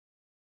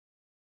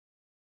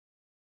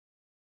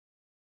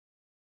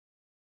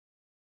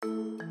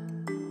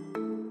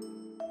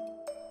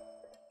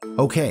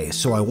Okay,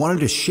 so I wanted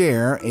to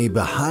share a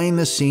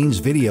behind-the-scenes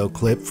video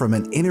clip from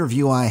an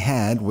interview I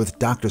had with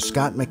Dr.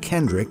 Scot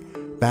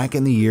McKendrick back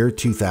in the year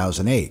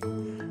 2008.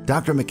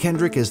 Dr.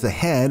 McKendrick is the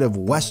head of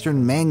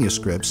Western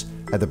manuscripts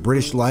at the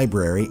British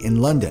Library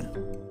in London.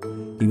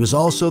 He was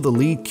also the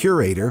lead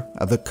curator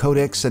of the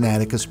Codex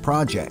Vaticanus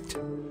project,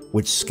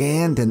 which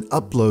scanned and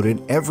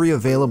uploaded every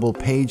available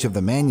page of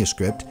the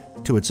manuscript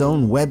to its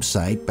own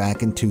website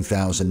back in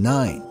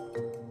 2009.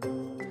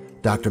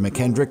 Dr.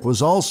 McKendrick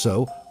was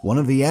also one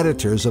of the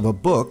editors of a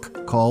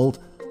book called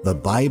The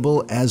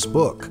Bible as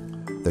Book,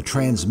 the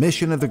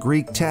transmission of the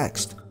Greek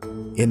text.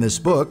 In this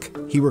book,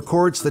 he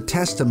records the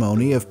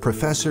testimony of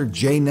Professor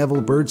J.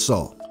 Neville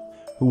Birdsall,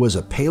 who was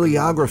a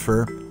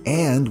paleographer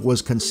and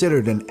was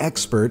considered an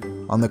expert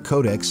on the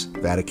Codex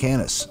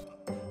Vaticanus.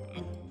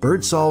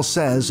 Birdsall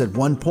says at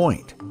one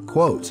point,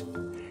 quote,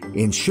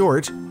 "In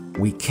short,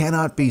 we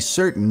cannot be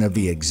certain of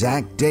the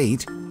exact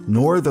date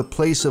nor the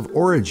place of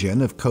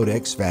origin of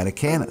Codex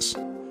Vaticanus,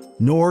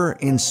 nor,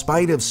 in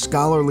spite of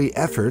scholarly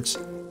efforts,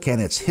 can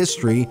its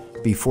history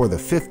before the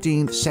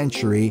 15th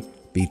century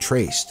be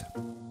traced."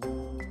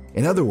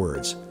 In other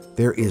words,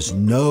 there is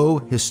no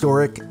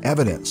historic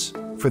evidence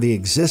for the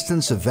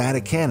existence of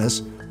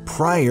Vaticanus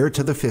prior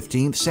to the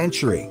 15th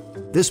century.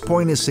 This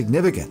point is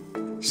significant,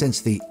 since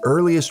the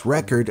earliest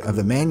record of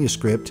the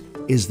manuscript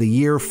is the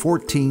year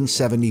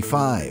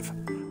 1475,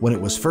 when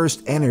it was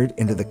first entered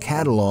into the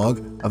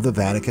catalog of the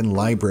Vatican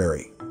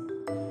Library.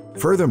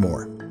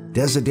 Furthermore,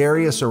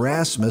 Desiderius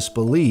Erasmus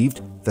believed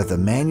that the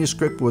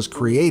manuscript was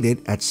created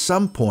at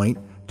some point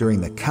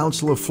during the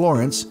Council of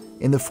Florence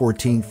in the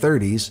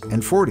 1430s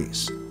and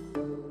 40s.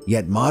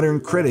 Yet modern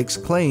critics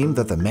claim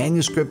that the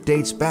manuscript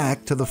dates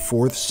back to the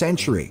 4th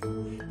century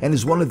and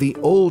is one of the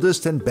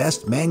oldest and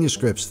best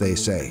manuscripts, they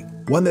say,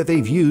 one that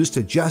they've used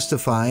to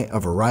justify a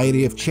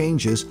variety of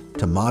changes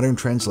to modern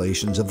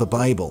translations of the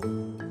Bible.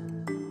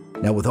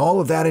 Now, with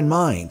all of that in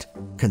mind,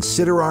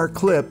 consider our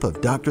clip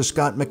of Dr.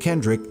 Scot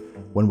McKendrick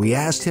when we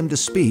asked him to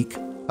speak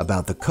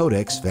about the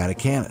Codex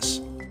Vaticanus.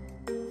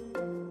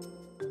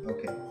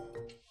 Okay.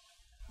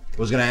 I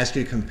was going to ask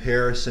you to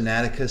compare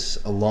Sinaiticus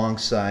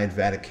alongside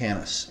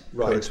Vaticanus,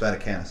 right. Codex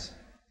Vaticanus.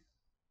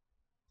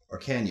 Or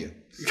can you?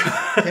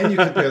 Can you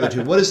compare the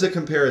two? What is the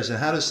comparison?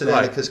 How does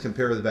Sinaiticus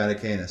compare with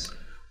Vaticanus?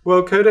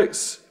 Well,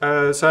 Codex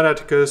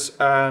Sinaiticus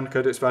and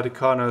Codex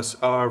Vaticanus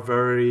are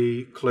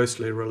very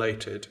closely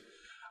related.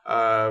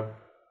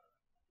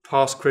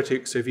 Past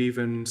critics have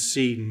even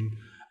seen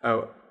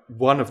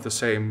one of the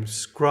same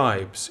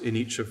scribes in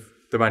each of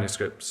the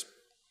manuscripts.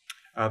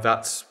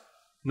 That's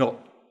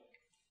not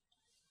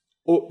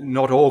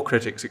all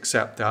critics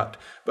accept that,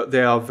 but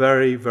they are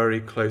very, very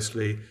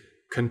closely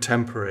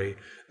contemporary.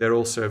 They're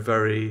also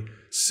very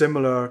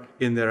similar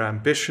in their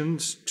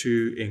ambitions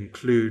to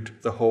include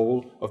the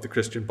whole of the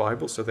Christian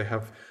Bible. So they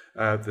have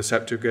the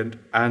Septuagint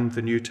and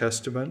the New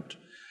Testament.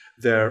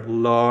 They're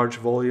large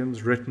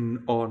volumes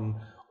written on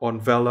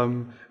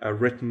vellum,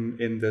 written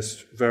in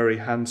this very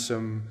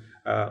handsome,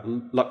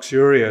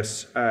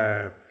 luxurious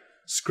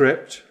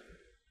script.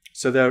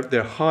 So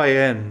they're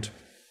high-end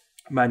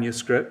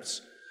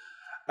manuscripts,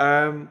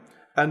 but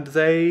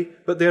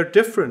they're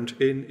different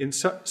in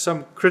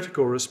some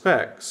critical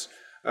respects.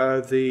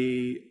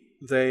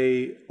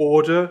 They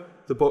order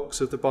the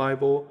books of the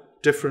Bible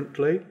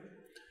differently,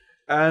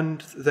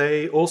 and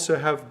they also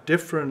have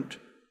different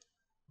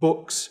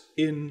books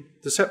in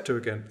the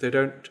Septuagint. They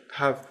don't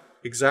have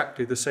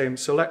exactly the same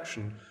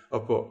selection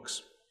of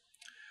books.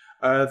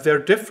 They're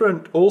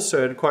different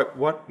also in quite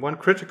one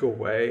critical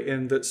way,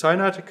 in that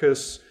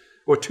Sinaiticus,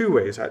 or two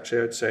ways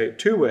actually, I'd say,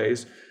 two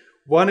ways.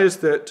 One is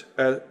that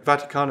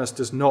Vaticanus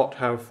does not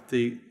have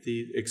the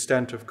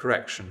extent of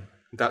correction.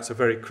 That's a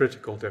very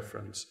critical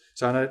difference.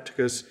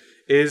 Sinaiticus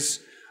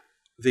is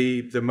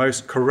the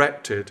most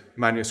corrected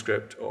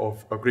manuscript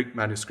of a Greek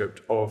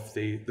manuscript of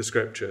the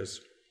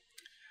scriptures.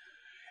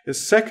 The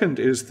second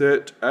is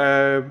that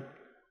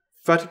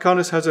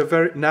Vaticanus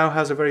now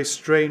has a very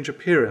strange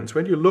appearance.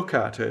 When you look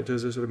at it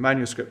as a sort of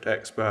manuscript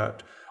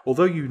expert,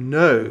 although you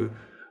know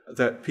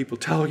that people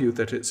tell you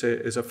that it's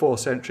a 4th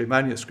century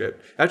manuscript,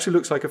 it actually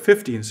looks like a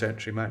 15th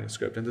century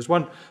manuscript. And there's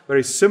one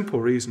very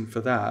simple reason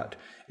for that,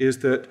 is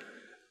that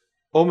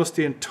almost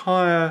the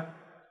entire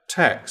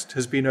text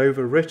has been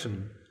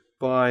overwritten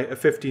by a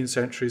 15th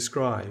century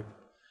scribe.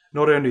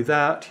 Not only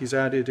that, he's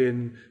added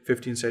in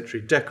 15th century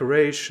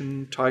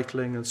decoration,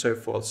 titling, and so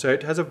forth. So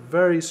it has a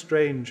very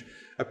strange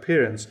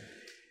appearance.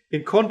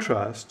 In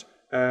contrast,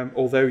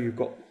 although you've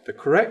got the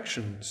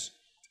corrections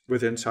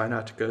within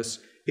Sinaiticus,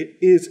 it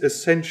is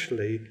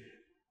essentially,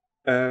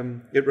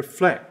 it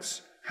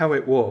reflects how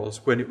it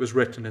was when it was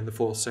written in the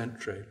 4th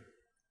century.